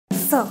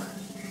So,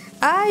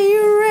 are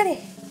you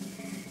ready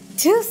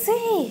to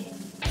see?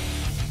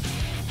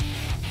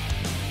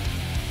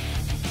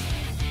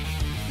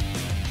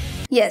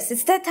 Yes,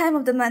 it's that time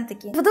of the month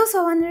again. For those who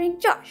are wondering,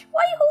 Josh,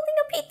 why are you holding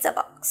a pizza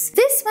box?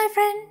 This, my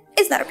friend,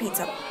 is not a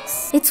pizza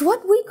box. It's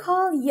what we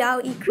call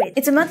Yaoi Crate.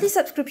 It's a monthly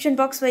subscription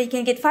box where you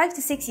can get 5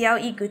 to 6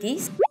 Yaoi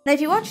goodies. Now,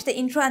 if you watched the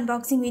intro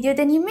unboxing video,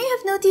 then you may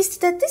have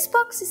noticed that this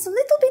box is a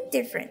little bit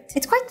different.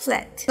 It's quite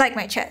flat, like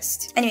my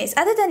chest. Anyways,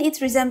 other than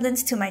its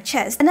resemblance to my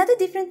chest, another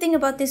different thing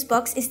about this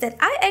box is that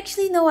I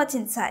actually know what's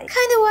inside.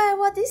 Kinda why I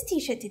wore this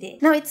t-shirt today.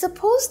 Now, it's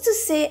supposed to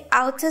say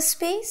outer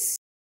space.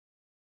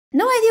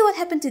 No idea what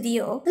happened to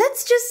Dio.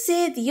 Let's just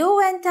say Dio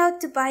went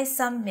out to buy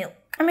some milk.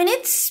 I mean,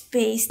 it's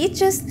space. It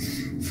just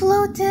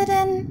floated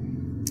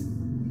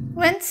and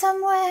went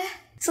somewhere.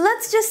 So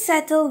let's just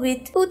settle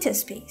with outer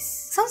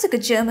space. Sounds like a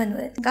German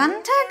word.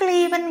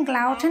 Gantergleben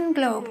Glauten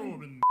Globen.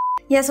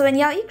 Yeah, so when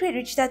Yaoi Crate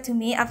reached out to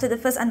me after the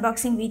first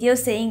unboxing video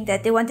saying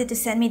that they wanted to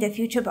send me their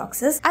future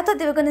boxes, I thought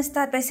they were gonna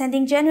start by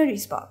sending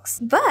January's box.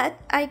 But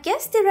I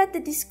guess they read the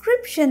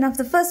description of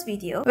the first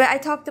video where I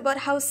talked about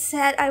how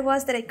sad I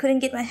was that I couldn't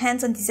get my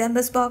hands on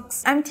December's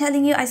box. I'm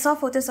telling you, I saw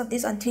photos of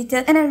this on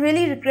Twitter and I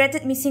really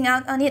regretted missing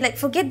out on it. Like,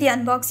 forget the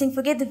unboxing,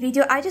 forget the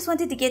video, I just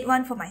wanted to get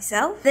one for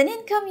myself. Then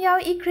in come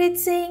Yaoi Crate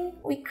saying,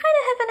 we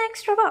kinda have an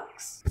extra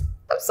box.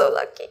 I'm so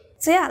lucky.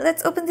 So yeah,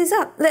 let's open this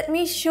up. Let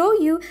me show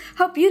you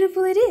how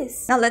beautiful it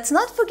is. Now let's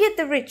not forget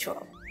the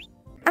ritual.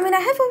 I mean, I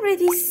have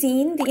already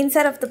seen the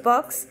inside of the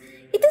box.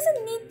 It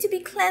doesn't need to be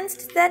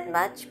cleansed that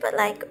much, but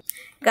like,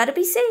 gotta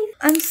be safe.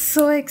 I'm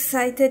so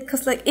excited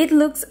because like, it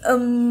looks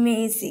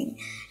amazing.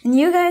 And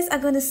you guys are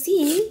gonna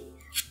see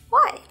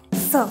why.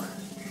 So,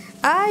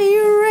 are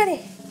you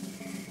ready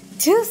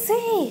to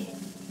see?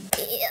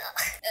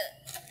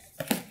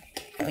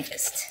 Let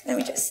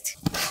me just.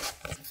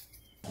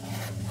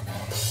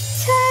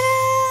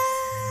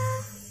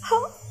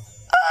 Oh,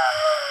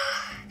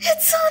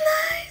 it's so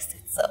nice.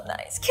 It's so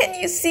nice. Can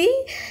you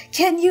see?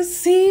 Can you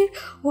see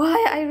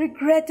why I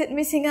regretted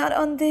missing out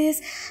on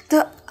this?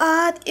 The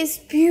art is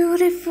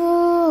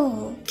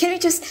beautiful. Can you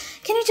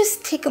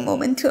just take a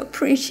moment to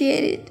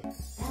appreciate it?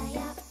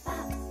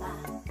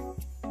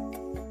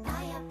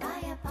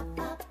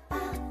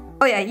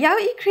 Oh yeah,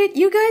 Yaoi Crate,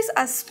 you guys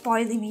are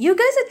spoiling me. You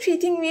guys are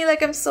treating me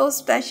like I'm so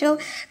special.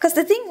 Because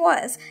the thing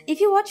was,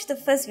 if you watched the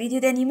first video,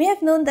 then you may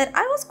have known that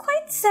I was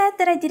quite sad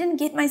that I didn't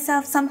get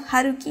myself some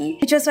Haruki.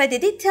 Which was why they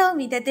did tell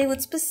me that they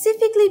would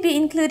specifically be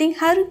including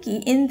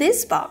Haruki in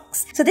this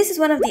box. So this is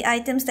one of the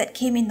items that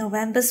came in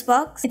November's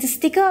box. It's a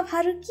sticker of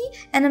Haruki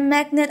and a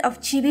magnet of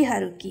Chibi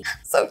Haruki.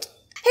 So cute.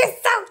 He's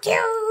so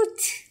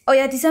cute! Oh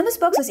yeah, December's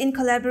box was in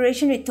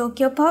collaboration with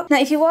Tokyopop. Now,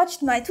 if you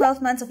watched my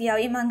 12 months of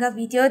yaoi manga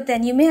video,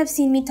 then you may have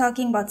seen me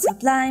talking about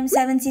Sublime,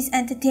 Seven Seas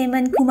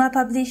Entertainment, Kuma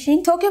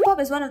Publishing. Tokyopop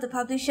is one of the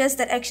publishers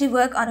that actually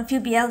work on a few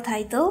BL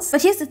titles.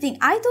 But here's the thing,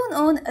 I don't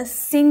own a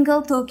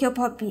single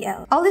Tokyopop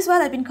BL. All this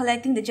while I've been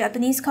collecting the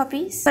Japanese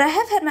copies. But I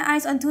have had my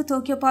eyes on 2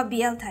 Tokyopop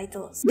BL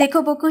titles.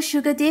 Dekoboko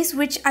Sugar Days,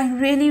 which I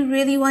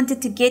really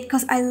wanted to get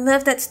because I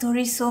love that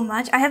story so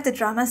much. I have the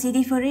drama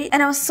CD for it.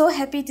 And I was so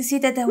happy to see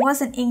that there was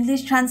an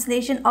English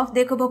translation of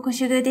Dekoboko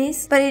Sugar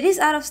Days, but it is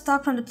out of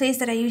stock from the place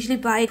that I usually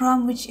buy it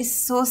from, which is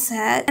so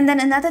sad. And then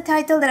another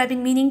title that I've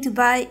been meaning to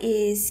buy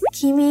is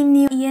Kimi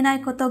ni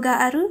Ienai Koto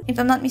ga Aru, if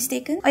I'm not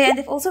mistaken. Oh yeah, and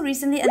they've also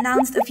recently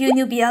announced a few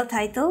new BL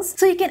titles,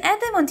 so you can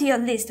add them onto your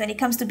list when it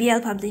comes to BL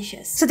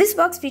publishers. So this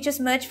box features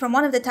merch from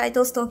one of the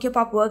titles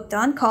Tokyopop worked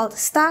on called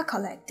Star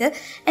Collector,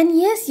 and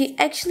yes, you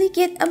actually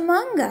get a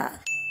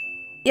manga.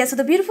 Yeah, so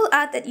the beautiful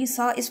art that you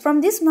saw is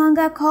from this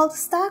manga called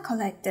Star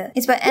Collector.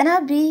 It's by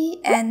Anna B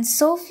and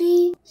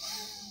Sophie.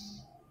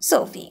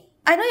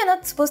 I know you're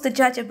not supposed to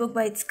judge a book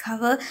by its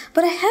cover,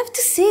 but I have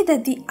to say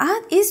that the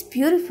art is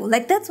beautiful.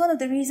 Like, that's one of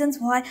the reasons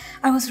why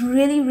I was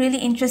really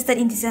interested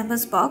in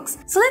December's box.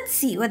 So let's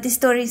see what this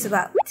story is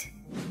about.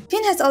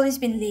 Finn has always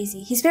been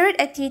lazy. His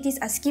favorite activities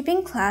are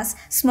skipping class,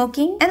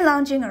 smoking, and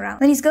lounging around.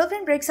 When his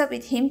girlfriend breaks up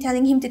with him,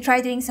 telling him to try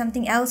doing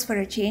something else for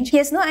a change, he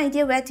has no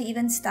idea where to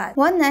even start.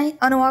 One night,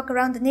 on a walk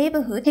around the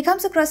neighborhood, he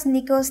comes across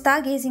Nico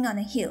stargazing on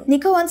a hill.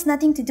 Nico wants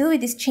nothing to do with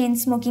this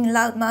chain-smoking,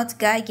 loudmouthed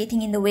guy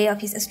getting in the way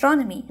of his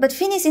astronomy. But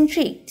Finn is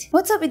intrigued.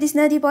 What's up with this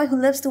nerdy boy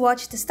who loves to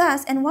watch the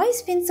stars, and why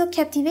is Finn so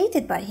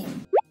captivated by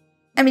him?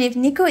 I mean, if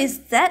Nico is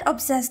that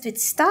obsessed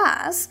with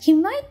stars, he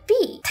might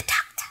be the doctor.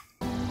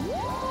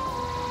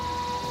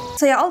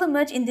 So yeah, all the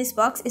merch in this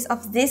box is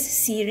of this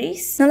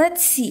series. Now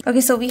let's see.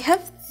 Okay, so we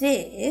have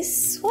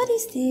this. What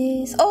is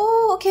this?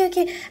 Oh,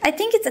 okay. I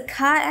think it's a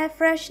car air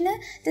freshener.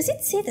 Does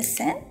it say the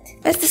scent?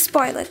 Where's the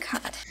spoiler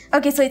card?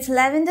 Okay, so it's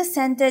lavender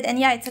scented, and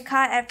yeah, it's a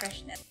car air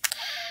freshener.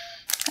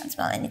 Can't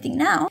smell anything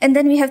now. And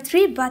then we have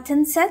 3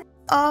 button sets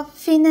of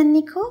Finn and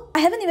Nico. I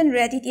haven't even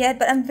read it yet,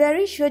 but I'm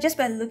very sure just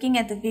by looking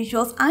at the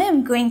visuals, I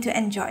am going to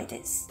enjoy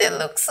this. They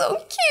look so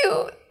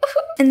cute.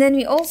 And then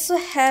we also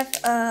have,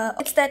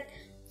 it's that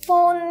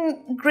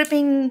phone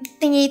gripping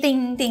thingy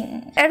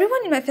thing.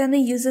 Everyone in my family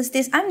uses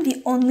this. I'm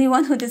the only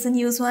one who doesn't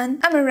use one.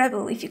 I'm a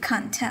rebel if you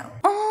can't tell.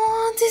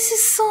 Oh, this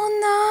is so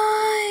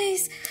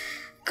nice.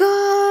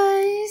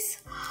 Guys,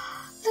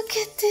 look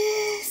Look at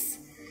this.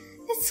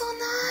 It's so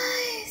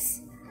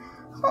nice.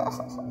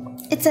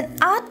 It's an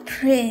art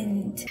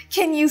print.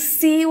 Can you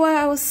see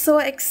why I was so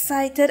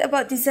excited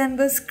about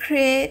December's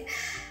crate?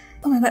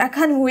 Oh my god, I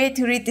can't wait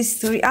to read this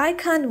story. I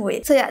can't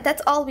wait. So yeah,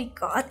 that's all we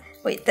got.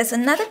 Wait, there's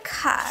another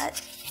card.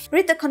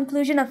 Read the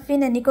conclusion of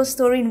Finn and Nico's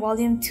story in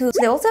Volume 2. So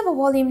they also have a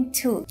Volume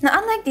 2. Now,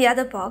 unlike the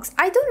other box,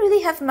 I don't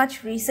really have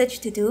much research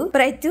to do,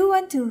 but I do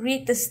want to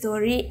read the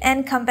story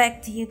and come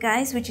back to you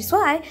guys, which is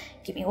why,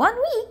 give me 1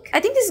 week. I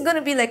think this is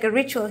gonna be like a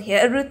ritual here,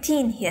 a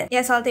routine here.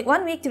 Yes, I'll take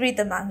 1 week to read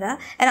the manga,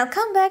 and I'll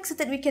come back so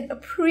that we can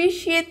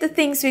appreciate the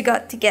things we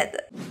got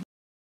together.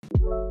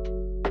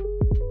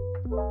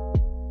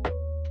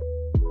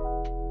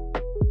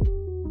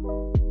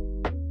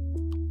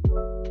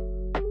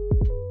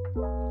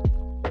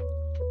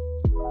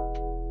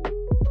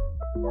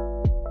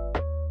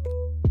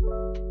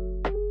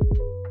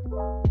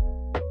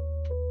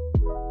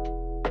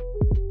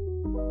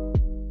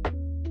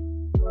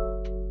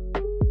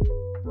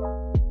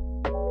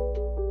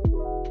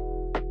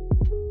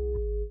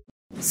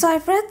 So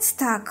I've read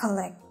Star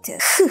Collector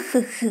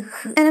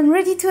and I'm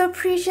ready to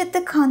appreciate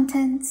the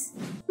contents.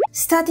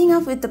 Starting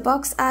off with the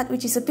box art,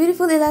 which is a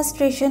beautiful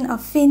illustration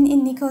of Finn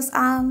in Nico's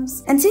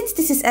arms. And since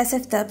this is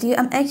SFW,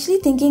 I'm actually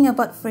thinking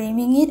about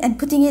framing it and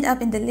putting it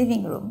up in the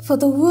living room for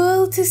the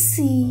world to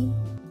see.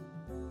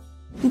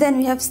 Then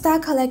we have Star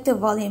Collector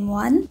Volume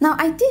 1. Now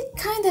I did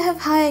kind of have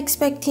high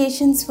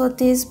expectations for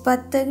this,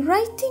 but the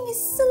writing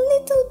is a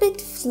little bit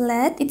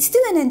flat. It's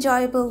still an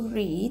enjoyable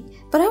read,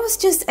 but I was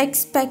just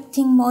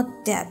expecting more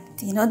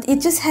depth, you know.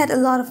 It just had a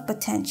lot of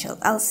potential,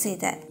 I'll say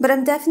that. But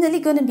I'm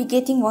definitely gonna be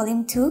getting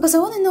Volume 2 because I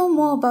want to know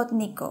more about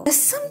Nico. There's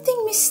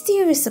something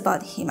mysterious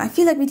about him. I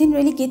feel like we didn't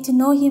really get to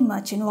know him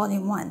much in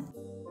Volume 1.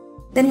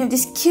 Then we have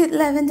this cute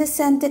lavender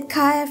scented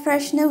car air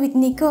freshener with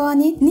Nico on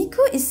it.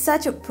 Nico is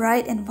such a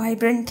bright and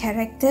vibrant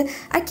character.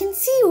 I can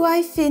see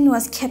why Finn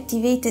was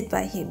captivated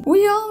by him.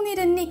 We all need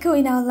a Nico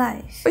in our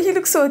life. But he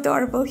looks so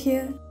adorable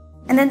here.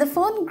 And then the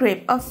phone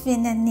grip of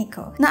Finn and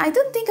Nico. Now I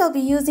don't think I'll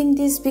be using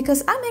this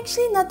because I'm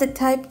actually not the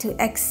type to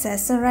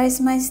accessorize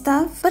my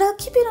stuff, but I'll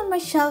keep it on my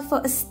shelf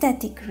for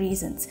aesthetic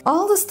reasons.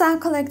 All the Star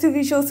Collector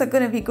visuals are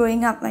gonna be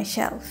going up my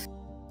shelf.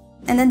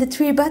 And then the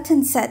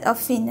 3-button set of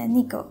Finn and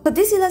Nico. For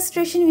this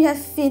illustration, we have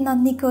Finn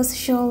on Nico's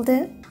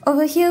shoulder.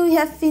 Over here, we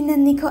have Finn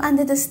and Nico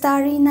under the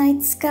starry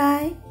night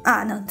sky.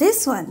 Ah, no,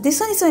 this one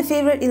is my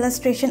favorite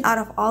illustration out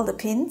of all the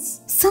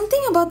pins.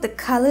 Something about the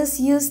colors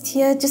used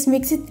here just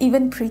makes it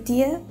even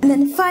prettier. And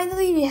then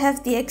finally, we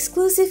have the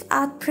exclusive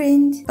art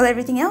print. Well,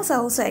 everything else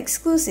are also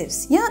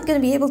exclusives. You're not gonna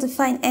be able to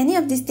find any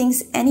of these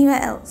things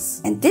anywhere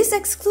else. And this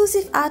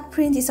exclusive art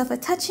print is of a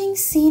touching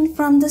scene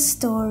from the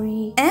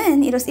story.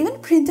 And it was even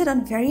printed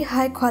on very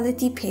high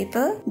quality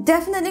paper.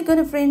 Definitely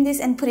gonna frame this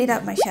and put it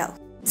up my shelf.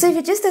 So if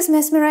you're just as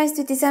mesmerized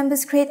with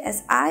December's crate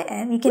as I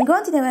am, you can go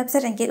onto their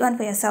website and get one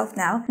for yourself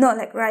now. No,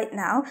 like right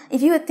now.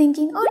 If you were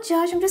thinking, oh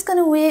Josh, I'm just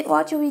gonna wait,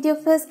 watch your video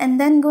first and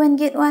then go and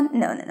get one.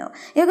 No.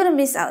 You're gonna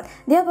miss out.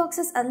 Their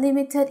boxes are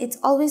limited. It's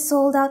always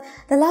sold out.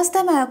 The last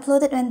time I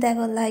uploaded when there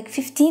were like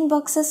 15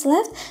 boxes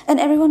left and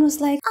everyone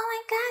was like, oh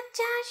my god,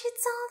 Josh,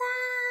 it's sold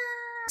out.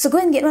 So go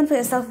and get one for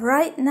yourself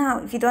right now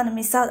if you don't want to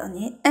miss out on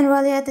it. And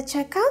while you're at the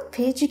checkout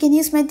page, you can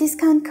use my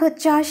discount code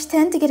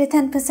JOSH10 to get a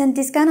 10%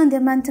 discount on their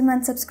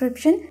month-to-month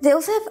subscription. They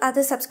also have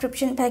other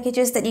subscription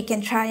packages that you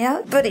can try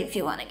out. But if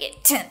you want to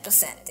get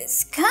 10%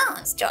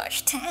 discount, it's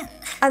JOSH10.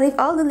 I'll leave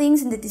all the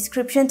links in the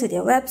description to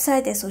their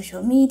website, their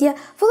social media.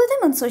 Follow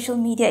them on social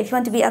media if you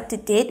want to be up to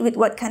date with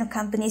what kind of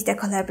companies they're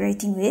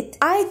collaborating with.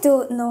 I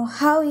don't know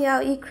how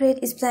Yaoi Crate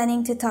is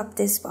planning to top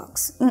this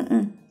box.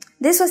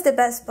 This was the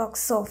best box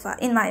so far,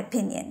 in my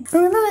opinion.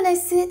 Remember when I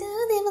said,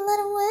 oh, they have a lot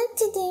of work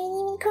to do in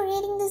even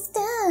creating this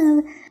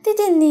stuff? They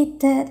didn't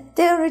need that.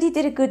 They already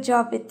did a good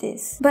job with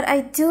this. But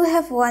I do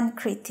have one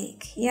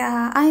critique.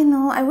 Yeah, I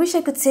know. I wish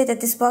I could say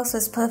that this box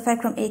was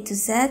perfect from A to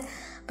Z,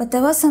 but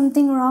there was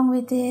something wrong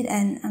with it,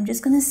 and I'm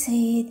just gonna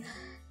say it.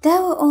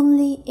 There were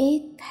only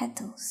 8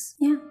 petals.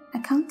 Yeah, I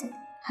counted.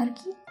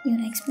 Haruki, you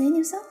wanna explain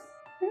yourself?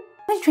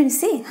 What are you trying to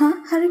say, huh,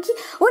 Haruki?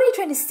 What are you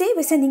trying to say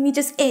by sending me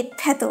just 8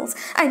 petals?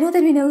 I know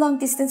that we're in a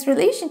long-distance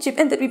relationship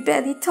and that we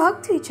barely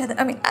talk to each other.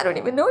 I mean, I don't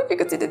even know if you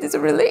consider this a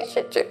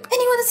relationship. And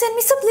you want to send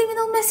me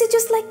subliminal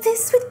messages like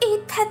this with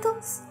 8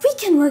 petals? We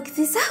can work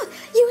this out,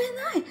 you and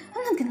I.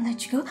 I'm not gonna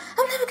let you go.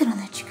 I'm never gonna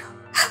let you go.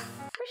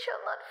 We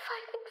shall not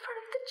fight in front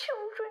of the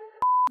children.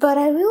 But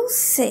I will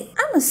say,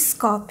 I'm a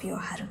Scorpio,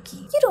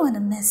 Haruki. You don't want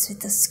to mess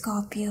with a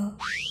Scorpio.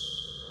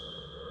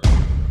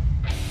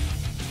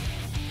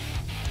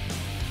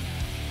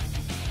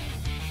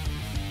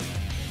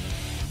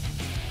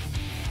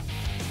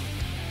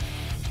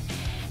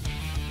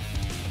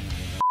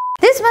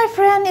 This, my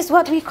friend, is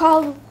what we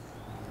call